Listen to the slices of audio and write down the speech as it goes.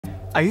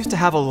I used to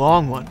have a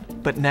long one,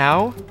 but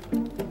now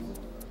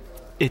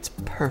it's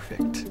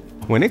perfect.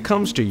 When it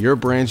comes to your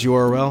brand's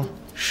URL,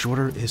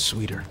 shorter is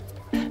sweeter.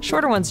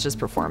 Shorter ones just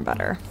perform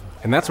better.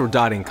 And that's where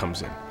 .inc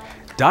comes in.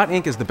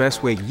 .inc is the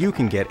best way you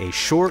can get a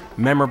short,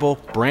 memorable,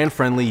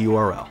 brand-friendly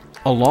URL.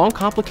 A long,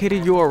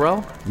 complicated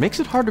URL makes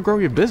it hard to grow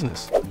your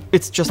business.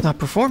 It's just not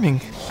performing.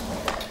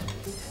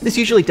 This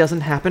usually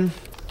doesn't happen.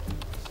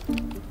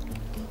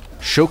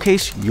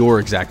 Showcase your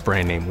exact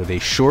brand name with a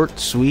short,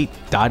 sweet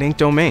 .inc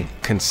domain.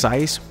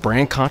 Concise,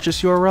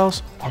 brand-conscious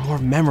URLs are more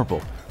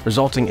memorable,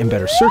 resulting in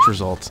better search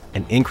results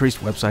and increased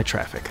website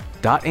traffic.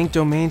 .inc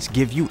domains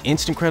give you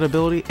instant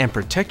credibility and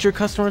protect your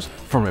customers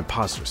from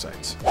imposter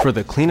sites. For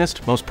the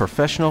cleanest, most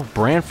professional,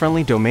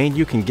 brand-friendly domain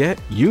you can get,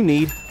 you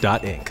need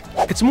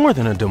 .inc. It's more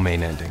than a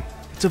domain ending.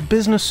 It's a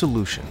business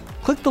solution.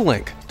 Click the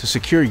link to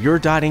secure your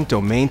 .inc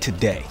domain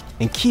today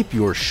and keep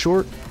yours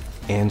short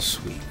and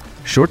sweet.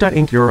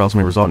 Short.inc URLs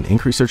may result in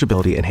increased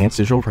searchability, enhanced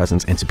digital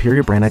presence, and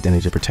superior brand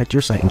identity to protect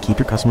your site and keep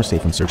your customers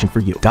safe when searching for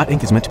you.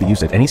 .inc is meant to be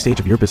used at any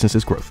stage of your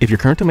business's growth. If your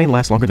current domain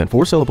lasts longer than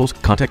 4 syllables,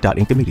 contact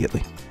 .inc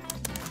immediately.